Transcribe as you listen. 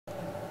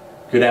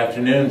Good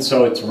afternoon.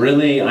 So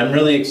I'm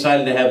really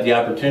excited to have the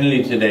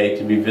opportunity today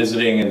to be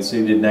visiting and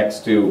seated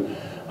next to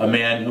a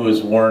man who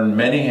has worn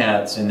many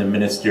hats in the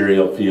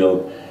ministerial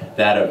field,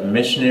 that of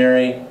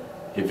missionary,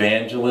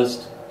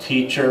 evangelist,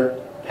 teacher,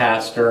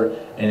 pastor,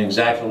 and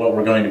exactly what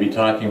we're going to be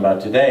talking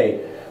about today,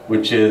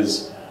 which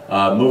is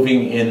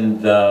moving in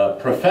the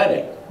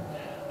prophetic.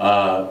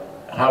 How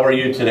are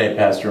you today,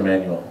 Pastor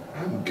Emmanuel?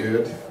 I'm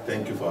good.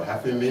 Thank you for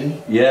having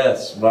me.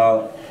 Yes,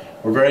 well,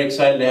 we're very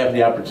excited to have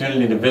the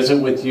opportunity to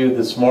visit with you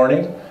this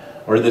morning,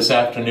 or this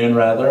afternoon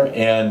rather,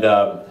 and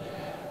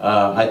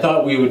I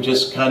thought we would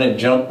just kind of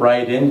jump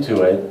right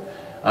into it.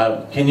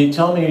 Can you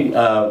tell me,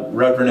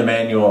 Reverend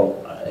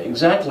Emmanuel,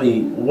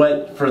 exactly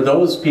what, for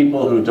those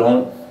people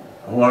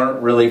who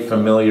aren't really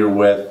familiar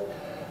with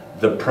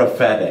the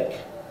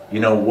prophetic, you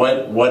know,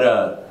 what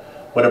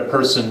a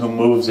person who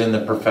moves in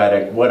the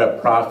prophetic, what a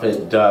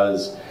prophet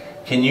does.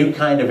 Can you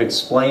kind of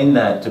explain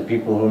that to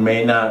people who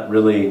may not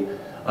really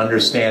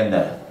understand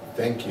that?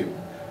 Thank you.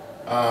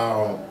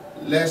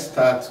 Let's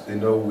start,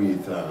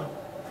 with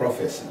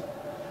prophecy.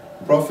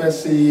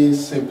 Prophecy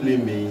simply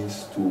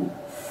means to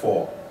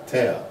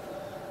foretell,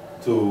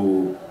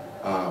 to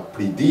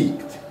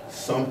predict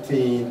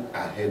something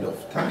ahead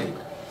of time.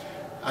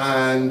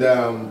 And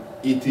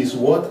it is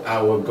what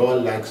our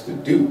God likes to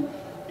do.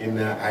 In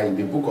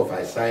the book of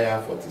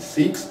Isaiah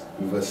 46,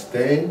 verse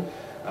 10,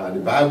 the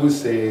Bible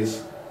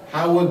says,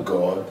 our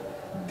God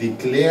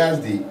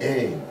declares the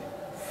end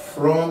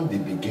from the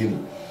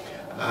beginning.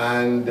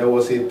 And there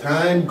was a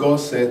time God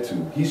said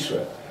to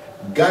Israel,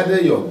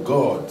 gather your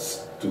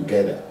gods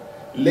together.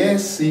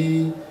 Let's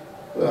see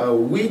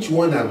which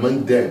one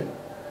among them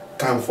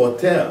can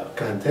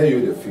tell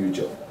you the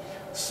future.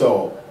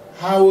 So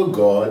our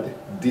God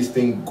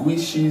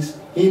distinguishes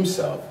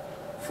himself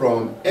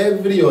from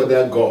every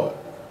other God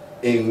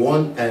in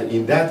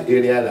that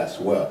area as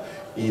well,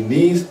 in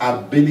his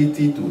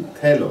ability to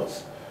tell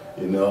us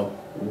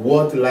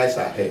what lies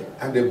ahead.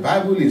 And the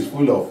Bible is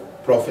full of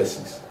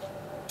prophecies,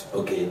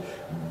 okay,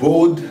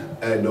 bold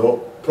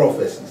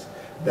prophecies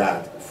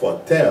that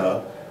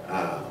foretell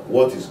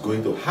what is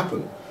going to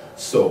happen.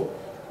 So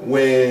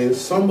when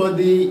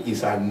somebody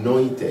is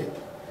anointed,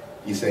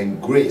 is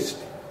engraced,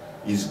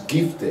 is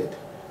gifted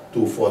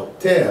to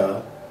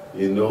foretell,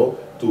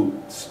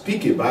 to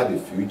speak about the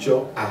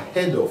future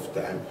ahead of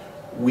time,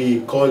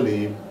 we call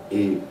him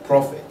a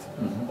prophet,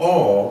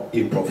 or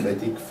a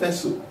prophetic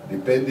vessel,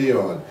 depending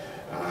on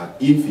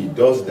if he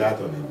does that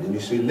on a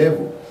ministry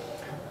level.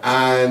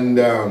 And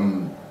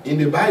in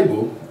the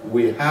Bible,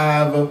 we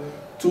have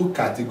two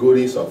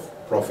categories of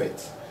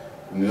prophets.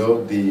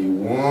 The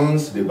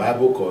ones the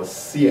Bible calls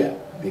seer,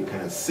 they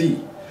can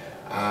see.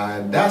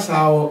 And that's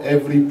how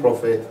every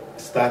prophet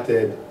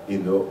started,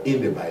 in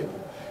the Bible.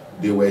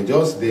 They were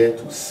just there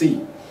to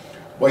see.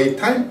 But a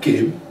time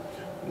came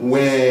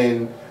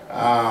when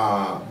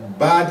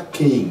bad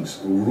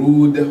kings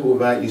ruled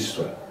over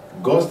Israel.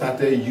 God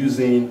started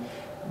using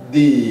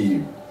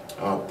the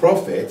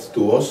prophets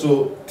to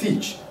also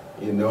teach.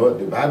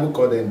 The Bible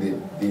called them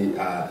the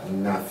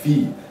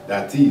Nafi,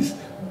 that is,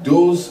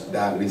 those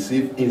that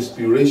receive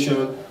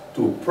inspiration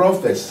to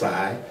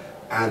prophesy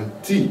and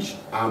teach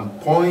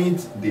and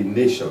point the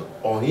nation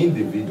or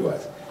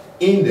individuals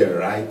in the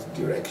right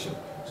direction.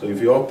 So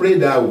if you operate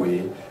that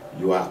way,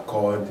 you are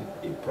called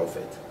a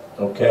prophet.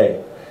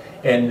 Okay.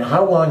 And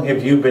how long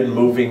have you been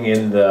moving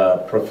in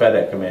the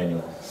prophetic,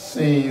 Emmanuel?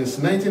 Since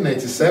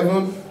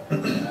 1997.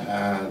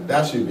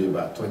 That should be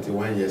about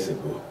 21 years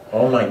ago.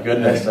 Oh my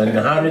goodness. And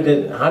how did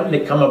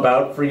it come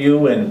about for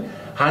you, and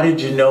how did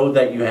you know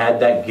that you had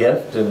that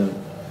gift? And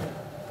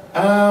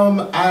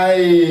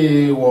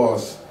I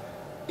was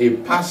a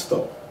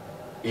pastor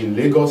in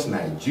Lagos,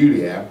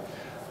 Nigeria.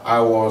 I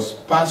was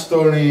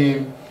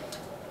pastoring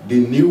the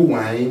New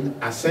Wine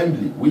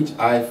Assembly, which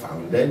I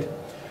founded.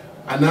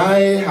 And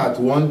I at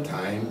one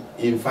time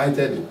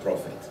invited a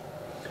prophet.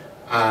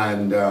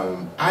 And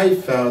I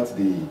felt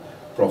the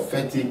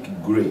prophetic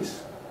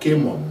grace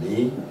came on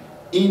me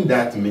in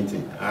that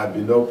meeting. I've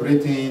been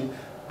operating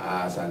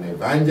as an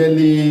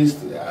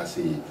evangelist, as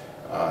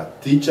a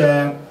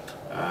teacher.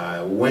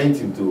 I went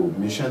into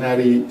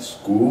missionary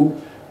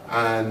school,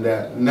 and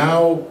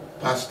now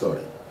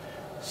pastoring.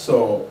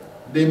 So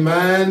the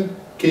man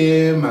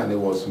came and he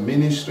was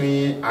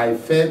ministering. I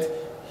felt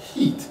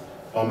heat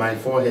on my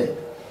forehead.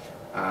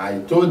 I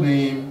told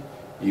him,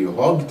 he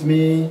hugged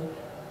me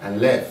and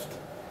left.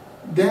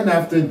 Then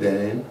after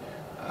then,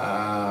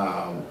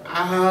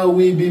 I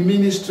will be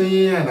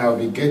ministering and I'll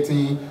be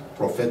getting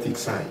prophetic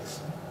signs.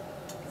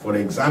 For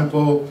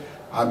example,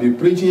 I'll be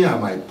preaching and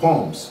my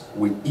palms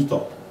will eat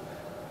up.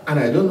 And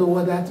I don't know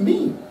what that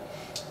means.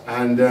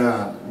 And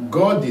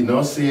God did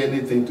not say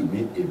anything to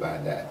me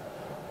about that.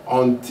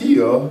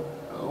 Until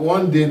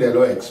one day the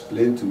Lord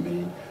explained to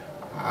me,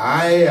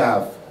 I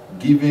have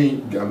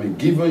given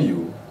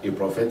you a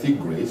prophetic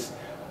grace.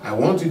 I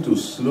want you to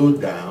slow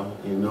down,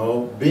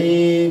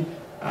 being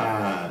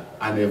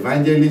an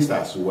evangelist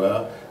as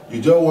well.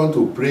 You just want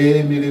to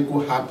pray, miracle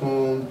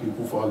happen,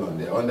 people fall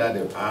under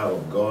the power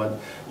of God.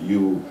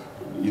 You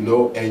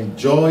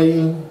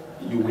enjoying,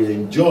 you will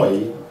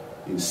enjoy,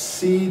 you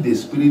see the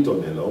Spirit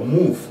of the Lord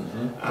move.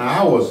 And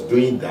I was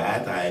doing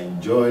that. I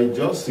enjoy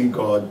just see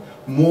God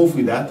move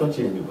without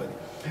touching anybody.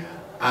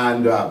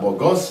 And but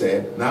God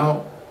said,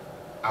 now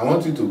I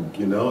want you to,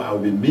 you know, I'll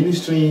be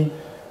ministering,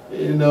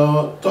 you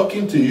know,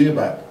 talking to you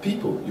about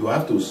people. You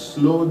have to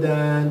slow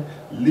down,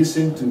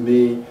 listen to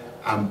me,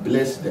 and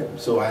bless them.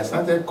 So I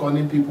started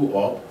calling people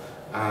up,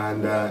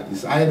 and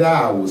it's either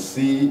I will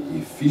see a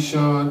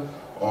vision,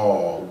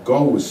 or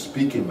God will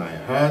speak in my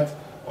heart,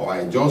 or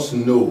I just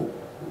know.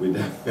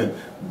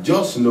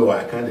 Just know,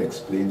 I can't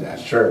explain that.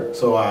 Sure.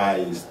 So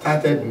I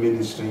started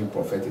ministering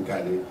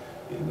prophetically,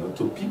 you know,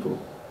 to people.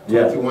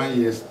 21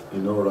 years, you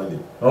know,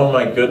 running. Oh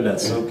my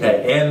goodness.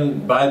 Okay.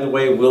 And by the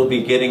way, we'll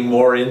be getting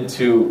more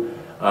into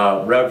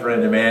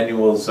Reverend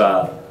Emmanuel's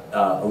a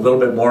little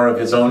bit more of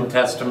his own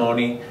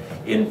testimony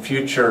in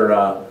future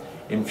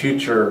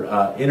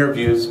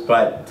interviews.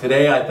 But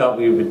today I thought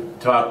we would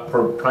talk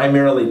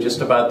primarily just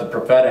about the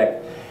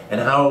prophetic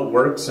and how it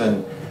works.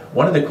 And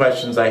one of the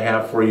questions I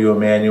have for you,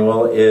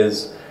 Emmanuel,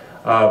 is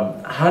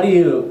what do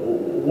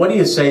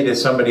you say to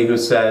somebody who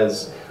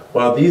says,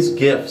 well, these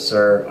gifts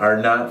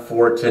are not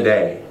for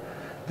today.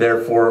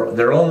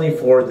 They're only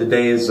for the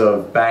days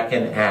of back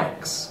in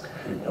Acts.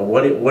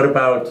 What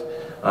about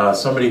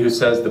somebody who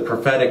says the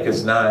prophetic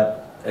is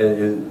not,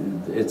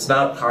 it's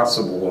not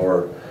possible,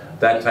 or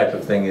that type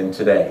of thing in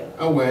today?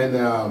 When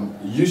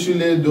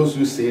usually those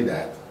who say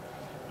that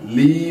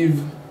live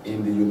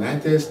in the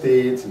United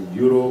States, in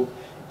Europe,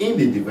 in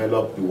the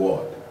developed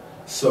world.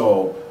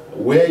 So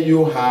where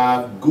you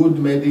have good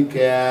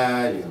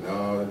Medicare, you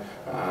know,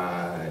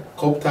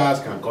 copters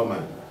can come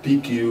and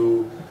pick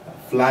you,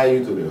 fly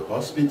you to the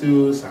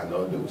hospitals and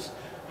all those.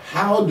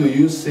 How do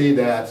you say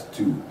that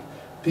to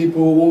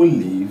people who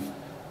live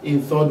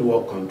in third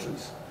world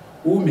countries,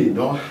 who may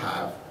not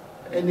have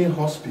any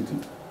hospital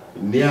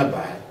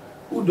nearby,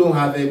 who don't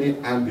have any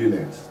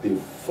ambulance, they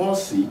fall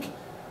sick,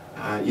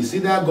 and it's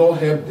either God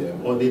help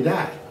them or they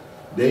die?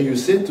 Then you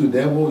say to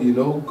them, oh, you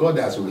know, God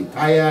has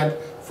retired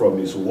from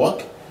his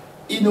work.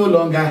 He no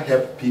longer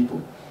help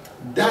people.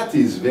 That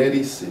is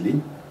very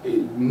silly.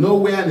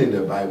 Nowhere in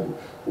the Bible.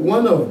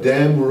 One of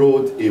them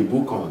wrote a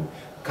book on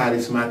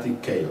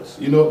charismatic chaos.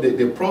 You know,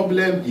 the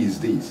problem is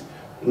this.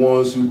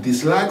 Once you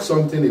dislike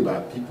something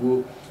about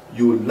people,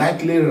 you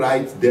likely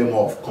write them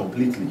off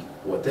completely,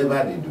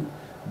 whatever they do.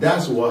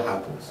 That's what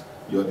happens.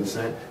 You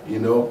understand? You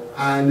know,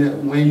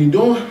 and when you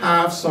don't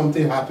have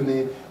something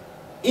happening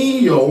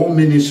in your own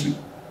ministry,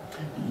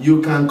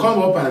 you can come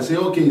up and say,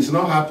 okay, it's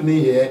not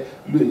happening here,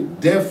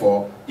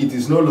 therefore it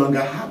is no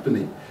longer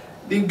happening.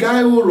 The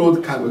guy who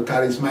wrote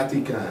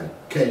charismatic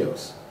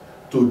chaos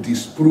to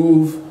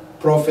disprove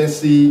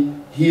prophecy,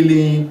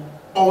 healing,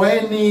 or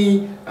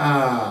any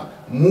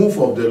move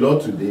of the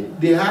Lord today,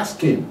 they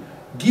asked him,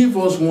 give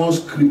us one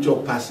scripture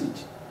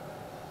passage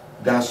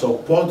that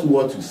supports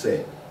what you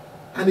said.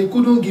 And he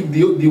couldn't give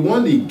the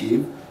one he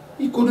gave,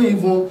 he couldn't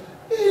even,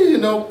 you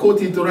know,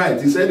 quote it right.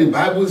 He said the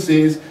Bible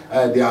says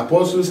the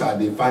apostles are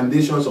the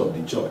foundations of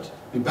the church.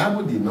 The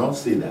Bible did not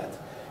say that.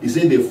 It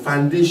said the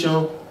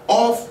foundation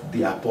of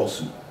the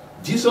apostle.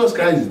 Jesus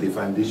Christ is the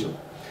foundation.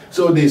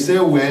 So they say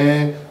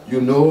when,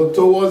 you know,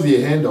 towards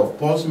the end of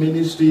Paul's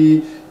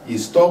ministry, he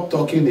stopped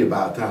talking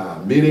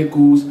about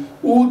miracles.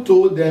 Who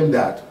told them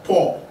that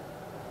Paul,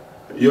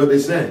 you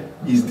understand,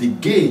 is the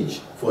gauge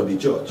for the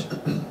church?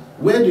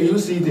 Where do you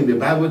see it in the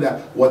Bible that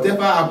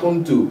whatever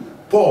happened to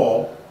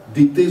Paul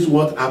dictates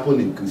what happened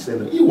in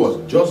Christianity? He was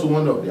just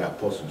one of the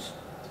apostles.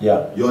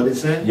 Yeah. You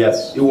understand?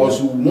 Yes. He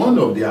was one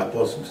of the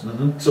apostles.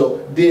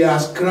 So they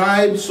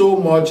ascribe so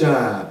much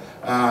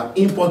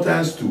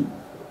importance to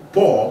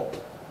Paul.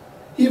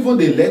 Even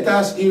the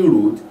letters he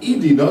wrote, he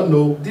did not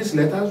know these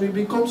letters will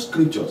become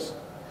scriptures.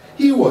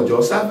 He was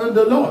just serving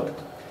the Lord.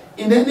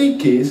 In any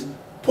case,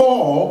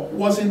 Paul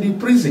was in the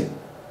prison,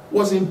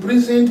 was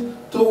imprisoned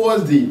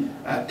towards the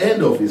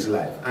end of his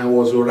life, and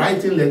was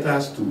writing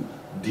letters to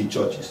the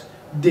churches.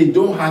 They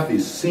don't have a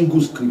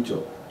single scripture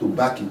to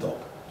back it up.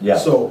 Yeah.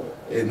 So,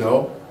 you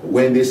know,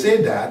 when they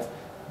say that,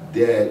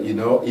 there, you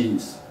know,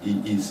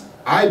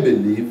 I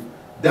believe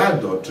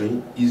that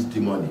doctrine is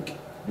demonic.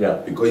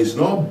 Yeah. Because it's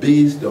not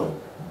based on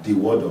the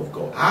word of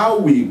God. How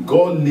will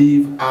God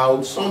live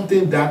out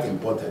something that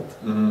important?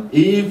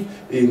 If,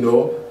 you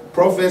know,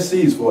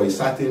 prophecy is for a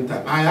certain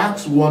time. I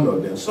asked one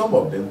of them, some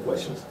of them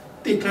questions.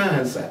 They can't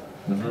answer.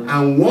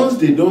 And once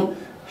they don't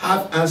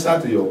have answer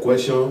to your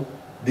question,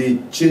 they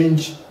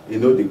change, you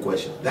know, the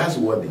question. That's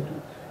what they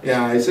do.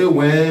 Yeah, I say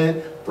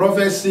when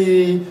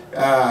prophecy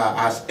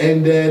has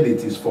ended,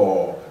 it is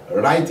for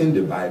writing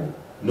the Bible.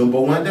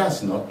 Number one,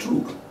 that's not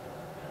true.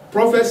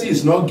 Prophecy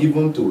is not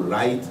given to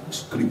write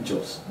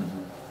scriptures.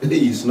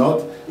 It's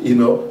not, you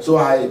know. So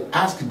I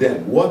asked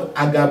them what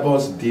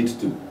Agabus did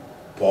to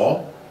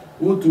Paul,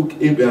 who took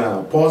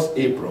Paul's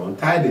apron,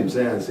 tied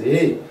himself and said,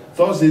 hey,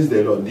 thus says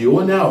the Lord, the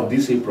owner of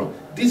this apron,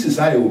 this is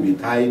how it will be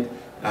tied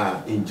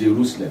in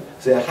Jerusalem.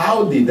 So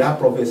how did that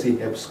prophecy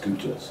help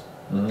scriptures?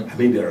 I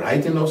mean, the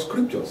writing of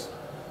scriptures.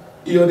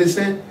 You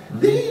understand?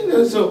 They, you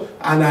know, so,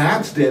 and I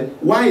asked them,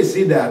 why is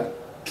it that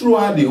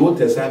throughout the Old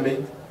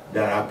Testament,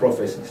 there are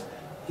prophecies.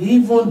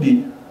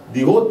 Even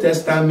the Old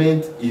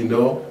Testament, you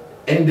know,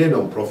 ended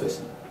on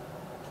prophecy.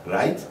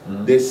 Right?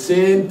 The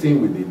same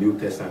thing with the New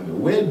Testament.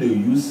 Where do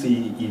you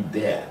see it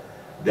there?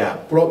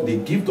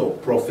 The gift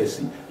of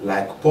prophecy,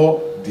 like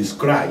Paul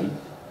described,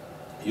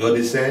 you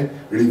understand,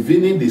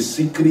 revealing the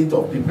secret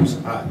of people's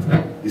heart.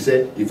 He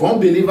said, if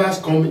unbelievers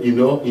come, you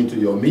know, into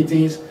your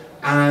meetings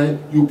and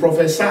you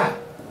prophesy,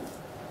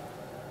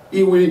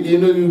 he will, you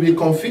know, you'll be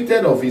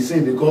convicted of his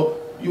sin because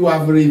you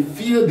have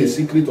revealed the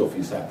secret of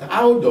his heart.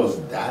 How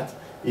does that,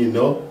 you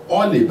know,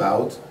 all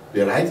about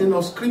the writing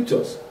of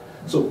scriptures?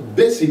 So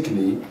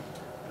basically,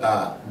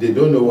 they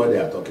don't know what they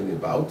are talking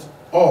about,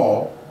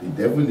 or the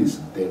devil is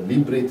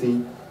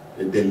deliberately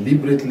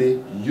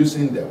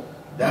using them.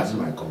 That's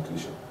my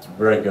conclusion.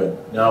 Very good.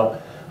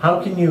 Now,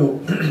 how can you,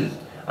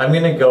 I'm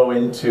going to go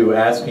into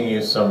asking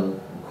you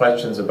some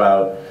questions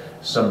about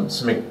some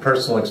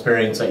personal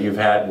experience that you've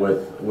had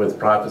with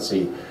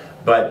prophecy.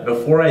 But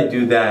before I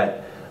do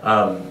that,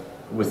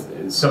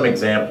 with some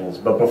examples,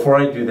 but before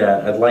I do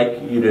that, I'd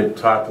like you to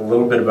talk a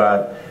little bit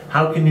about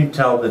how can you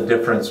tell the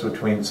difference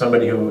between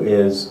somebody who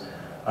is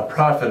a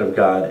prophet of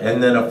God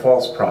and then a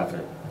false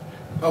prophet?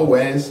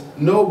 Always,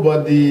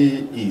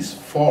 nobody is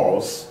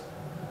false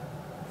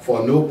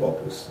for no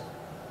purpose.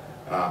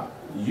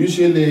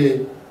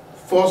 Usually,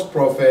 false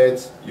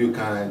prophets, you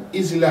can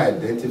easily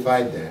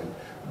identify them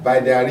by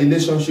their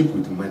relationship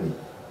with money.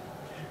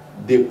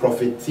 They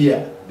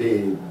profiteer,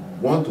 they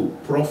want to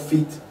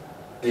profit,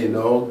 you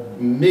know,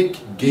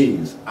 make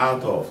gains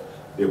out of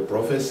the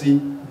prophecy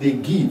they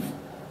give.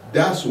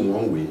 That's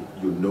one way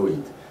you know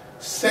it.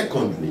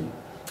 Secondly,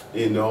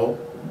 you know,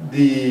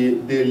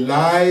 they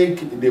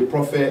like the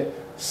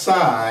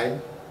prophesy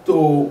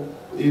to,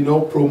 you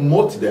know,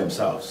 promote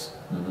themselves.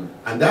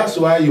 And that's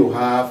why you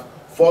have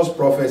false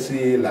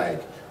prophecy,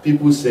 like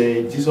people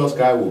saying Jesus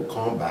Christ will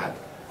come back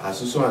at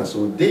so and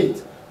so date,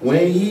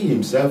 when he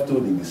himself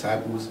told the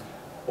disciples,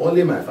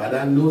 only my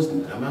Father knows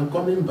the time I'm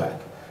coming back.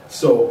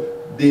 So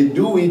they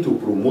do it to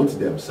promote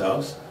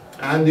themselves,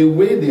 and the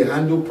way they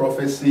handle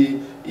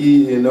prophecy,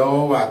 you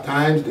know, at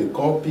times they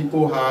call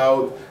people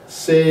out,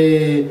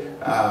 say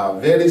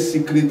very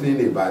secret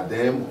thing about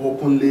them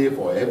openly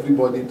for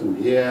everybody to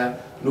hear,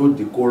 no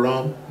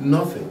decorum,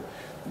 nothing.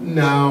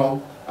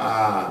 Now,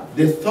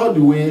 the third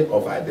way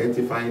of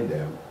identifying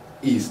them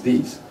is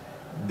this: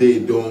 they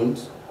don't,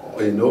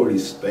 you know,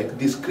 respect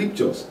the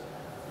scriptures.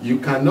 You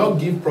cannot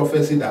give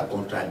prophecy that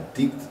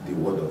contradicts the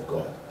word of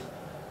God.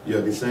 You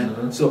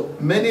understand? So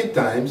many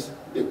times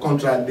they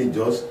contradict,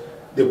 just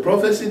the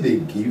prophecy they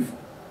give,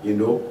 you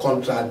know,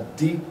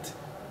 contradict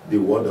the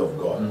word of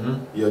God.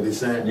 You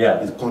understand?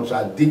 Yeah. It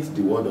contradicts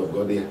the word of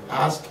God. They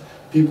ask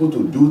people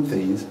to do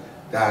things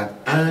that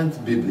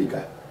aren't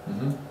biblical.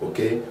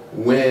 Okay?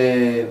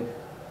 When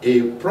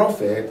a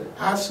prophet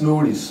has no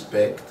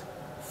respect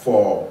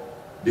for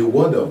the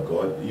word of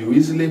God, you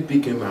easily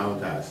pick him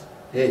out as,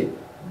 hey,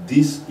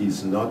 this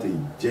is not a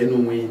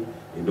genuine,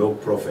 you know,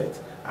 prophet.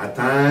 At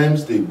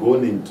times they go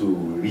into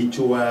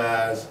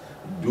rituals,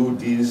 do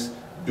this,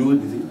 do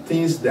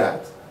things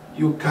that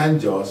you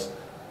can't just,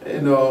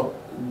 you know,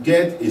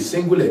 get a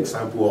single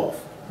example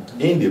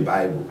of in the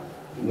Bible.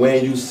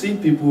 When you see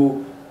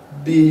people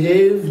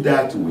behave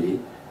that way,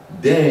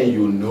 then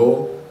you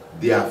know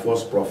they are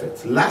false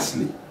prophets.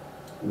 Lastly,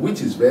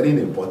 which is very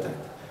important,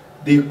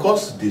 they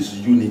cause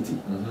disunity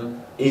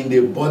in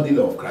the body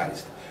of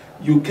Christ.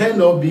 You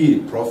cannot be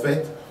a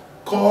prophet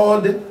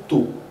called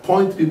to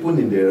point people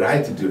in the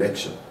right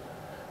direction,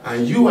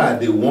 and you are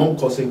the one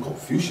causing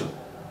confusion.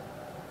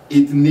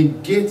 It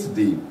negates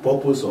the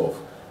purpose of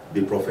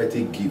the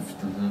prophetic gift.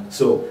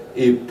 So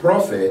a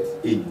prophet,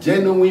 a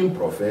genuine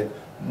prophet,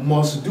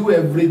 must do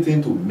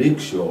everything to make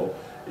sure,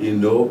 you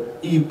know,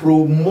 he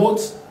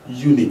promotes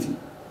unity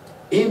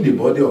in the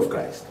body of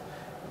Christ.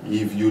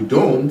 If you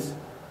don't,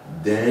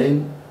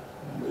 then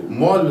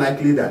more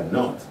likely than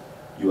not,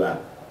 you are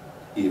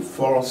a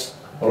false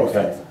prophet.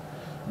 Okay,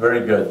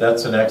 very good.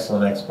 That's an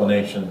excellent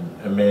explanation,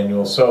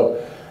 Emmanuel.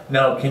 So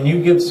now, can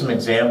you give some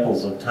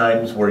examples of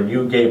times where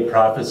you gave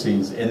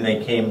prophecies and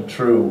they came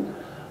true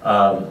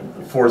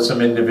for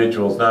some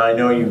individuals? Now, I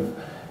know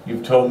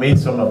you've told me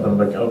some of them,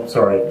 but oh,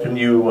 sorry. Can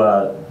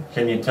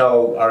you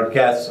tell our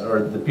guests or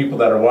the people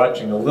that are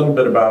watching a little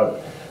bit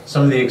about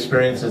some of the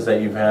experiences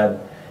that you've had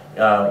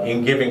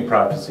in giving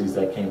prophecies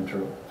that came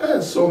true?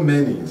 So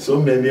many of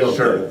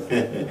Sure.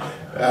 them.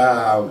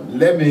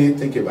 Let me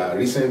think about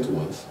recent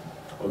ones.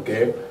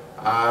 Okay,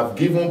 I've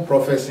given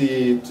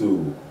prophecy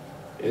to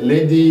a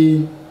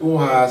lady who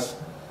has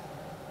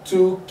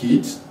 2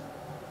 kids,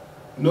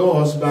 no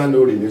husband,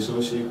 no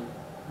relationship,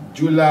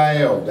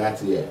 July of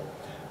that year.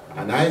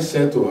 And I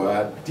said to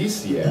her,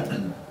 this year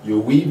you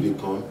will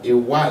become a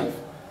wife.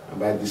 And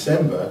by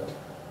December,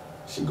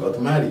 she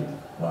got married.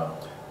 Wow.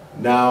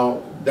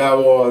 Now, there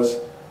was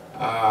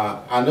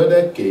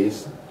another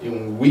case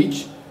in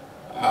which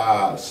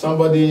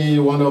somebody,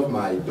 one of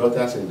my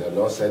daughters in the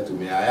Lord, said to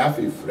me, I have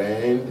a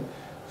friend,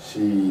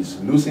 she's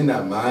losing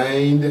her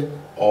mind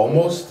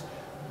almost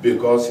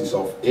because she's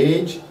of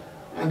age,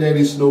 and there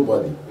is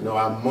nobody. You know,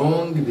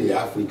 among the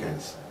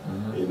Africans,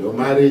 you know,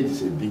 marriage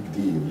is a big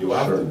deal. You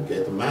have to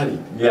get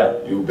married. Yeah.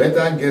 You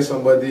better get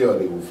somebody or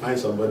they will find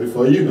somebody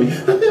for you.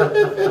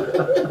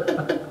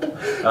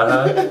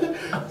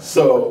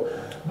 So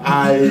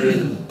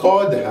I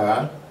called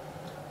her,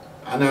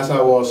 and as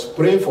I was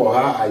praying for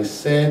her, I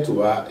said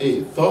to her,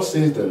 hey, thus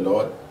says the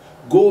Lord,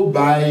 go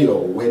buy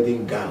your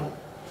wedding gown,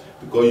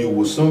 because you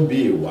will soon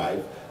be a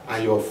wife,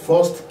 and your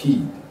first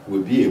kid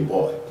will be a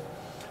boy.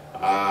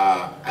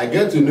 I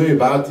get to know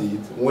about it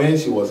when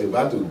she was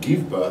about to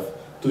give birth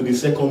to the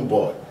second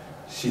boy.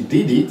 She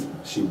did it.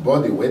 She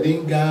bought the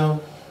wedding gown,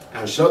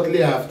 and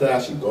shortly after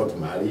she got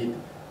married,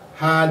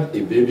 had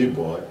a baby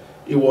boy.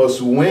 It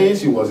was when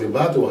she was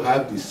about to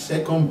have the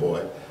second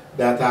boy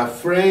that her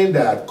friend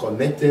that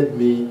connected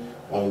me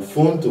on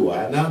phone to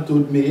her now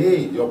told me,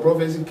 hey, your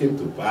prophecy came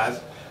to pass,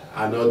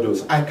 and all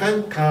those. I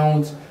can't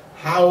count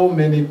how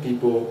many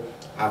people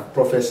I've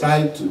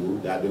prophesied to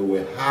that they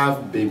will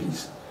have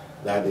babies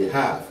that they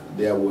have.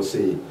 There was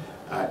a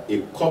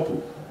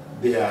couple,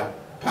 they are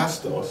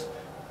pastors,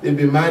 they've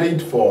been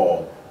married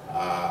for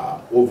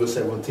over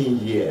 17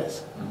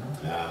 years,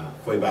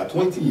 for about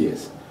 20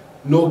 years,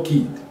 no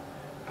kid.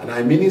 And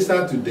I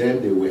ministered to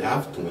them, they will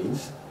have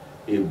twins,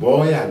 a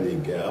boy and a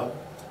girl,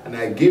 and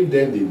I gave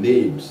them the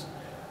names.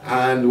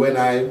 And when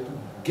I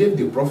gave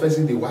the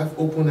prophecy, the wife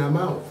opened her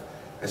mouth.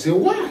 I said,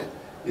 why?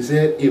 He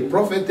said, a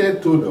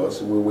prophet told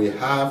us we will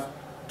have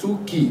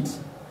 2 kids.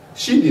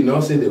 She did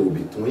not say they will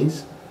be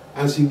twins,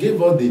 and she gave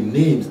us the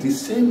names, the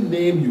same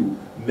name you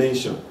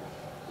mentioned.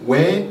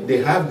 When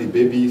they have the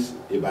babies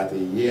about a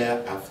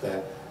year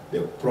after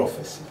the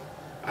prophecy.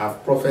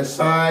 I've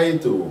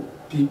prophesied to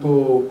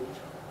people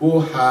who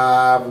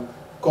have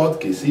court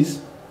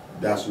cases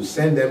that should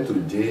send them to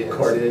jail.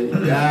 Court, and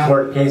say, yeah,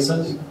 court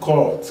cases?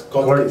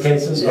 Court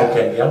cases? Yeah.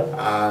 Okay,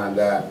 yeah.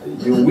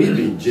 And you will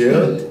be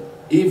jailed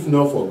if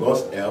not for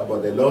God's help,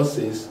 but the Lord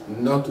says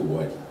not to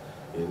worry.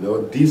 You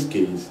know, this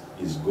case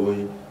is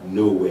going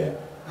nowhere.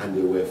 And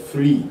they were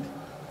freed,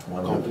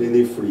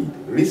 completely freed.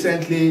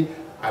 Recently,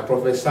 I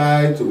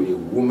prophesied to a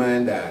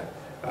woman that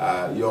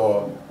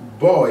your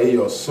boy,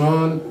 your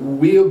son,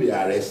 will be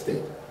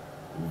arrested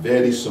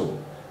very soon.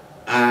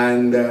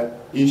 And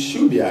he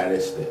should be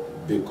arrested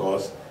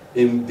because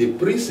in the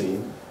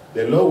prison,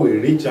 the Lord will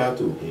reach out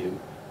to him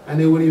and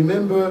he will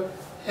remember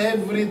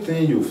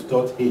everything you've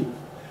taught him.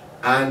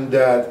 And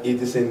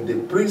it is in the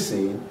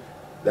prison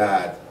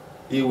that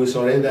he will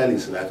surrender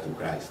his life to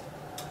Christ.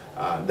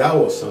 That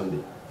was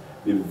Sunday.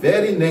 The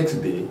very next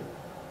day,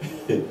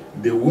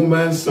 the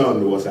woman's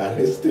son was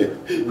arrested.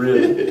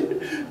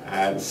 Really?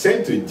 And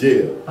sent to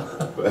jail.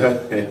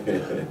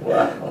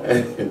 Wow.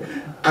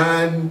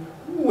 And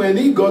when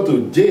he got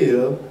to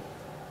jail,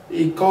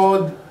 he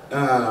called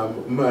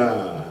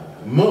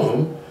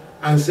mom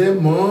and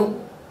said,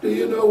 Mom, do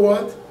you know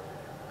what?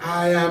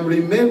 I am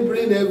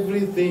remembering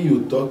everything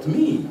you taught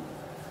me.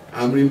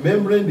 I'm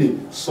remembering the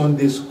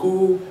Sunday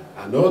school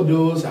and all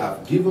those.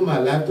 I've given my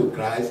life to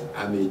Christ.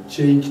 I'm a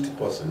changed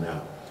person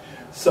now.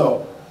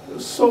 So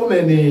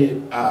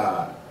many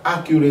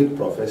accurate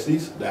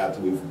prophecies that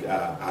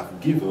I've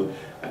given.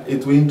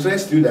 It will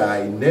interest you that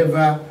I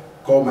never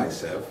call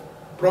myself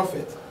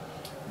prophet.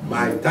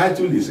 My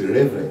title is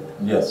Reverend.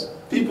 Yes.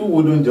 People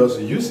wouldn't just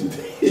use it.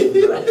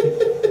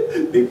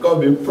 They call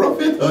me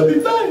prophet all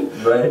the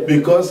time. Right.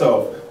 Because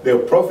of the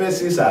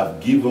prophecies I've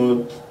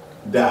given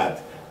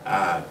that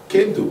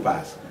came to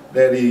pass.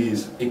 There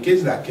is a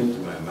case that came to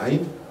my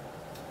mind.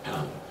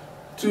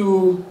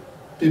 2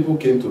 people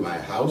came to my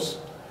house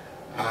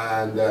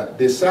and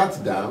they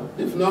sat down.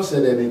 They've not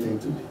said anything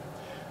to me.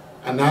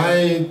 And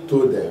I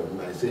told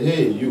them, I said,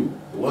 hey, you,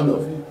 one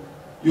of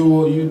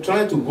you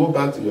trying to go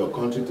back to your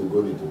country to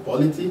go into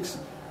politics?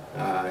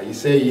 He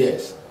said,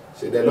 yes.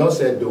 So the Lord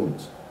said, don't.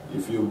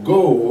 If you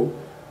go,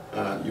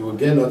 you will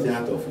get nothing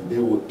out of it. They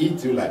will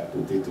eat you like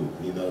potato,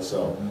 you know,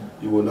 so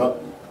you will not,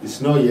 it's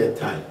not yet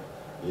time,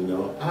 you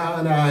know.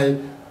 And I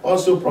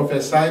also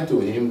prophesied to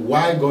him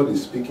why God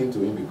is speaking to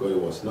him, because it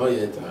was not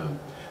yet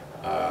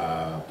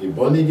a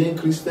born-again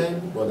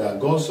Christian, but that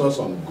God saw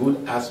some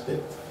good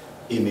aspects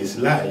in his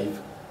life,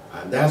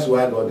 and that's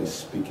why God is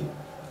speaking.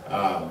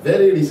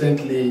 Very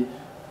recently,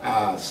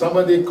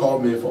 somebody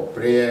called me for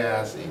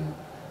prayers in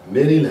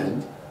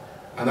Maryland,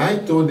 and I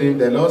told him,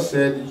 the Lord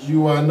said,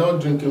 you are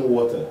not drinking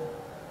water.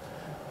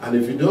 And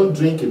if you don't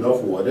drink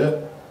enough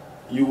water,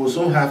 you will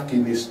soon have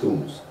kidney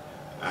stones.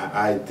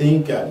 I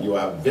think you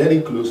are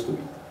very close to it.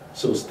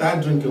 So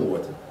start drinking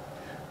water.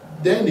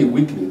 Then a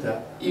week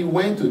later, he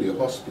went to the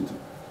hospital.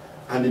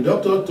 And the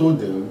doctor told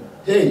them,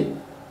 hey,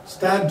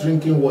 start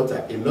drinking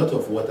water, a lot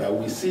of water.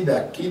 We see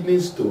that kidney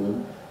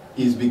stone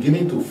is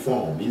beginning to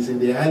form. It's in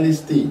the early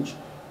stage.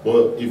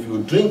 But if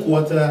you drink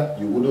water,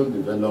 you wouldn't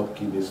develop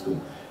kidney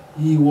stone.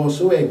 He was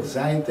so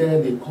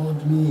excited, he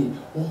called me,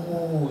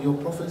 oh, your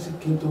prophecy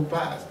came to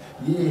pass.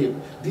 Yeah,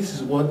 this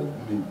is what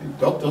the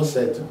doctor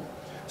said to me.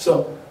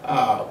 So,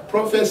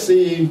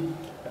 prophecy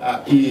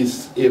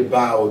is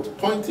about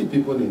pointing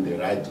people in the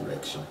right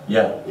direction.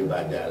 Yeah.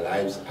 About their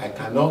lives. I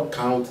cannot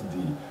count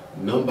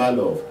the number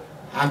of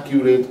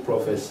accurate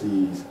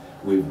prophecies.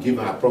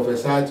 I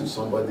prophesied to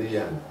somebody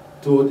and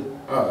told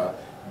her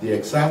the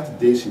exact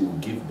day she would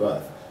give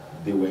birth.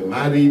 They were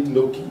married,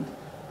 no kid,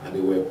 and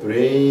they were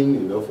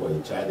praying, for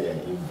a child. They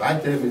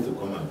invited me to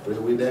come and pray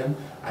with them.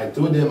 I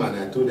told them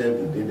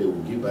the day they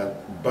would give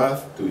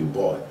birth to a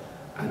boy,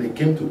 and it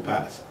came to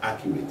pass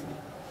accurately.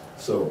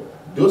 So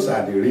those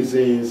are the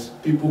reasons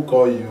people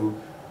call you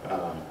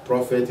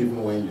prophet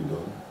even when you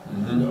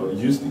don't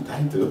use the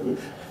title.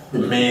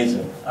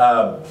 Amazing.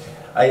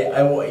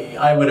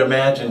 I would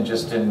imagine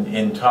just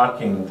in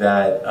talking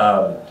that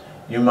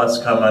you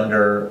must come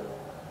under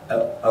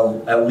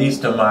at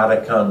least a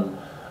modicum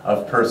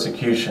of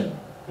persecution,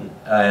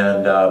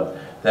 and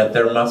that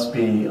there must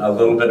be a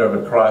little bit of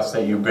a cross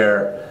that you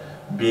bear,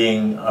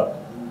 having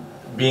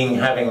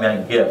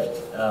that gift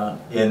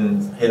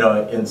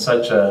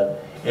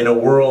in a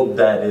world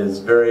that is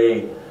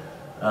very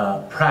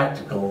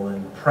practical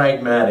and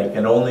pragmatic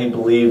and only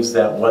believes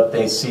that what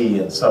they see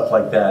and stuff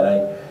like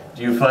that.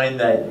 Do you find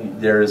that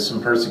there is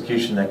some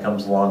persecution that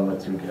comes along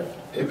with your gift?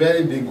 A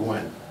very big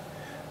one.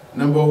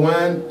 Number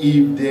one,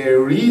 if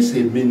there is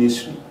a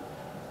ministry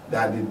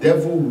that the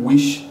devil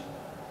wish,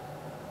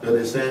 you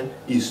understand,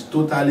 is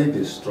totally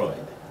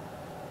destroyed,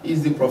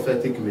 is the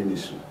prophetic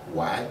ministry.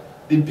 Why?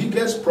 The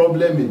biggest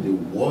problem in the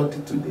world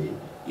today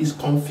is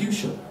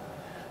confusion.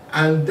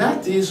 And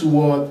that is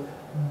what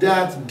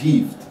that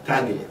gift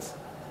targets,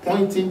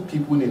 pointing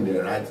people in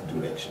the right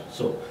direction.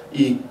 So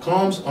it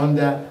comes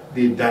under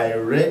the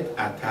direct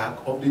attack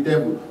of the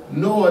devil.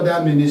 No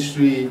other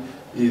ministry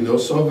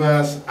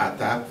suffers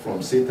attack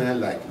from Satan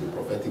like the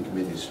prophetic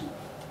ministry.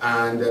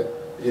 And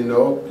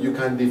you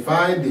can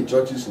divide the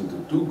churches into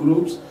two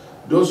groups: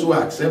 those who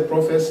accept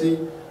prophecy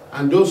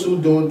and those who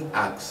don't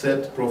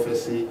accept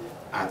prophecy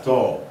at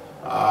all.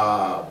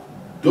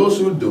 Those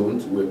who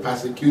don't will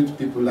persecute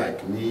people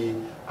like me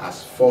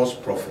as false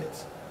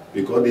prophets,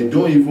 because they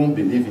don't even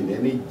believe in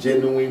any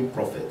genuine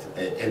prophet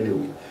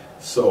anyway.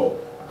 So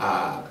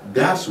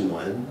that's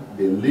one.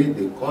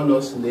 They call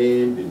us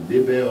names, they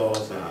label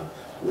us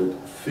with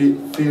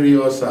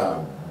various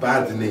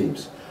bad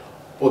names.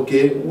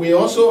 Okay, we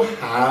also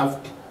have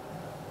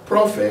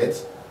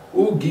prophets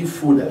who give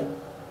fodder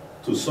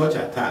to such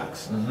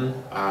attacks,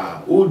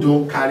 who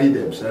don't carry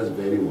themselves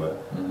very well,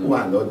 who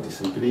are not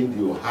disciplined.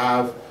 You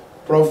have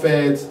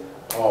prophets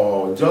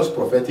or just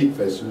prophetic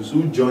vessels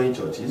who join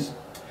churches.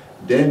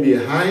 Then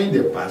behind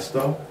the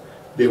pastor,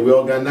 they will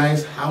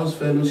organize house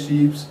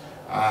fellowships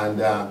and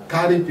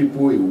carry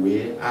people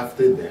away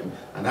after them.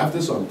 And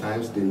after some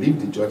times, they leave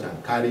the church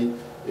and carry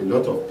a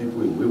lot of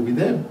people away with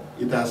them.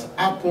 It has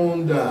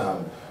happened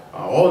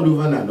all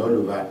over and all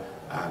over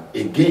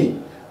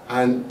again.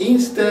 And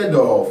instead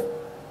of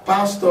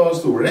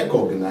pastors to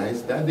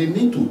recognize that they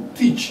need to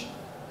teach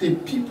the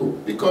people,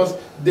 because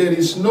there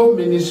is no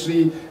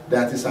ministry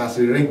that is as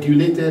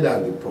regulated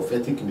as the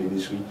prophetic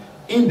ministry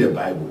in the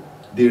Bible.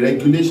 The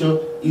regulation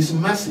is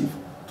massive,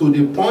 to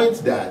the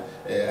point that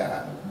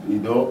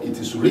it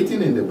is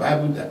written in the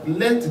Bible that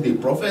let the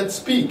prophet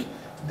speak,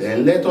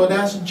 then let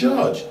others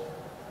judge.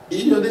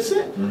 You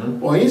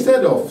understand? Or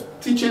instead of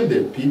teaching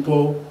the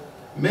people,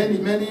 many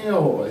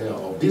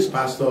of these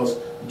pastors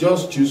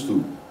just choose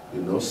to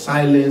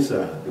silence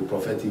the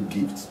prophetic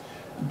gifts.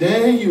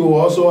 Then you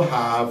also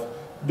have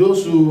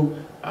those who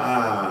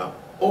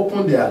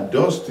open their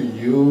doors to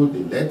you,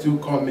 they let you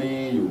come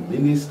in, you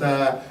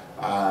minister,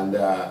 and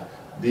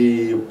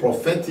the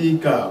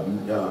prophetic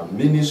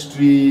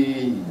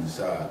ministry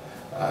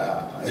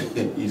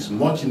is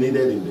much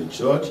needed in the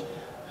church.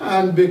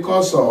 And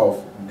because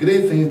of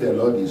great things the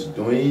Lord is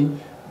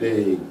doing,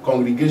 the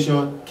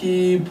congregation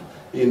keep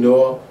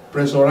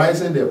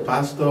pressurizing the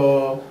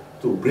pastor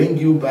to bring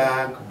you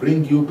back.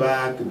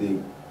 They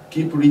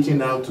keep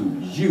reaching out to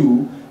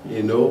you,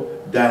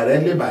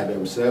 directly by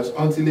themselves,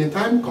 until a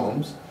time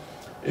comes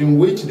in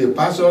which the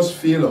pastors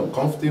feel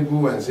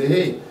uncomfortable and say,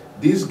 hey,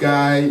 this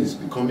guy is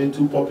becoming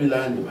too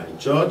popular in my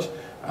church.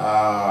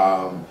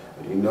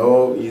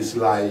 It's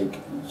like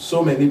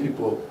so many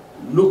people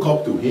look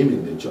up to him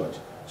in the church.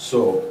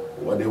 So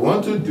what they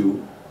want to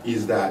do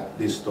is that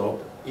they stop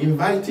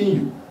inviting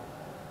you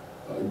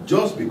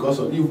just because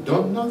of you've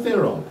done nothing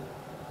wrong.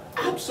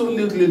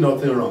 Absolutely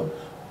nothing wrong.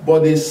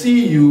 But they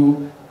see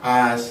you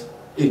as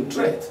a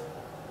threat.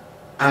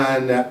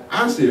 And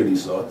as a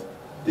result,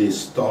 they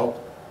stop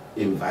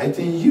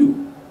inviting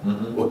you.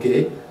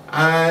 Okay?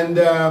 And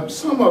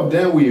some of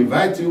them will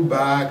invite you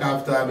back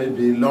after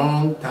maybe a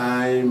long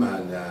time,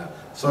 and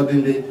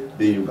suddenly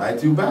they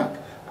invite you back.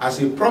 As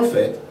a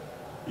prophet,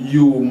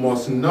 you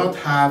must not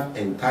have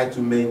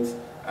entitlement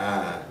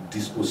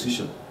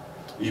disposition.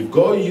 If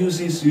God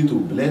uses you to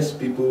bless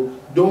people,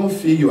 don't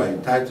feel you are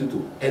entitled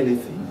to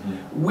anything.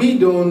 We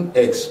don't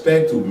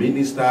expect to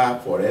minister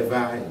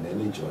forever in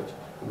any church.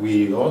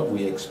 We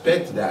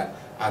expect that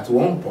at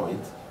one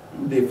point,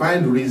 they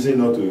find reason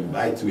not to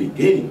invite you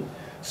again.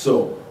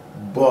 So,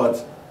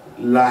 but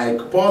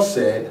like Paul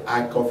said,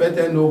 I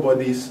coveted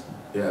nobody's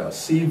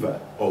silver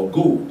or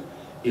gold.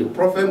 A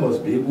prophet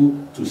must be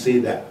able to say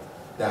that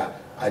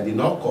I did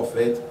not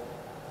covet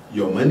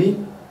your money,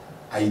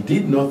 I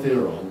did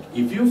nothing wrong.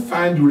 If you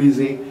find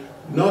reason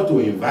not to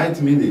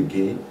invite me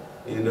again,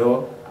 you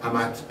know, I'm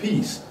at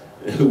peace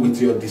with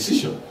your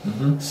decision.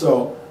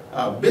 So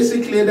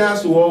basically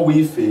that's what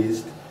we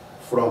faced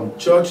from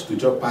church to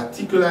church,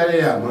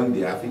 particularly among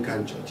the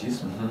African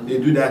churches. They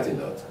do that a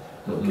lot.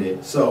 Okay,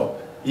 so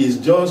it's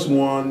just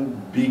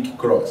one big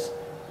cross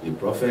the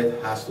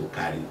prophet has to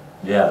carry.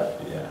 Yeah.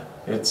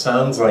 It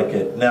sounds like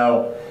it.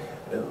 Now,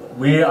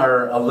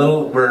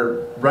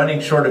 we're running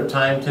short of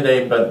time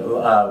today, but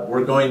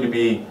we're going to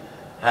be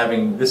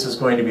this is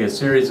going to be a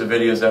series of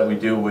videos that we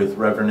do with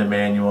Reverend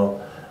Emmanuel,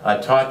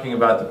 talking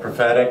about the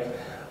prophetic.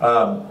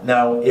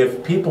 Now,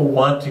 if people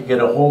want to get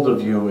a hold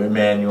of you,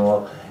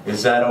 Emmanuel,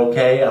 is that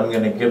okay? I'm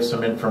going to give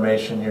some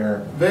information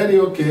here. Very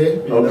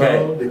okay. You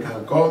know, they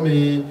can call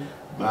me.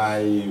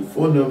 My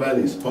phone number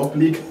is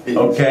public.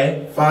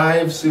 It's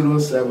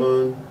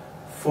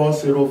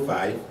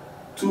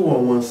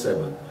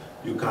 507-405-2117.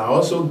 You can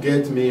also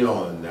get me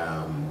on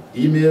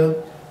email.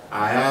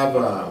 I have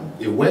a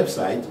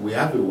website. We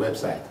have a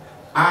website,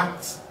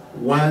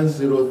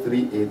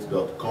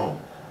 acts1038.com.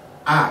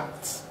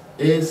 Acts,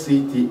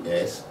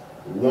 ACTS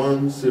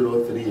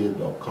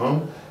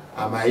 1038.com.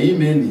 And my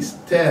email is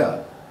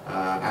tell,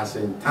 as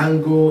in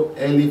Tango,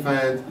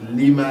 Elephant,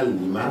 Lima,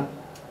 Lima,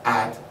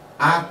 at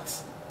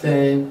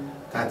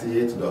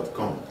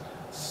acts1038.com.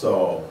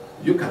 So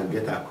you can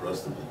get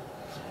across to me.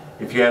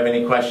 If you have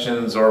any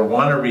questions or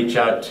want to reach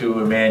out to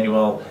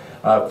Emmanuel,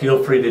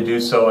 feel free to do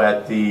so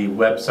at the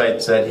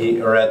websites that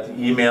at the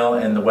email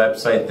and the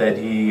website that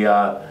he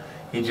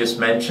just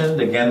mentioned.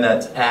 Again,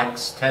 that's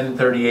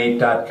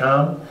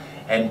acts1038.com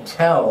and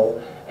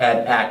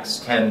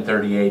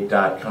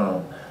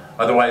tell@acts1038.com.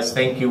 Otherwise,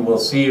 thank you. We'll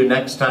see you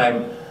next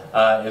time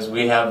as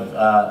we have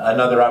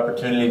another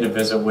opportunity to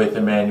visit with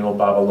Emmanuel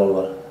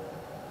Baba-Lola.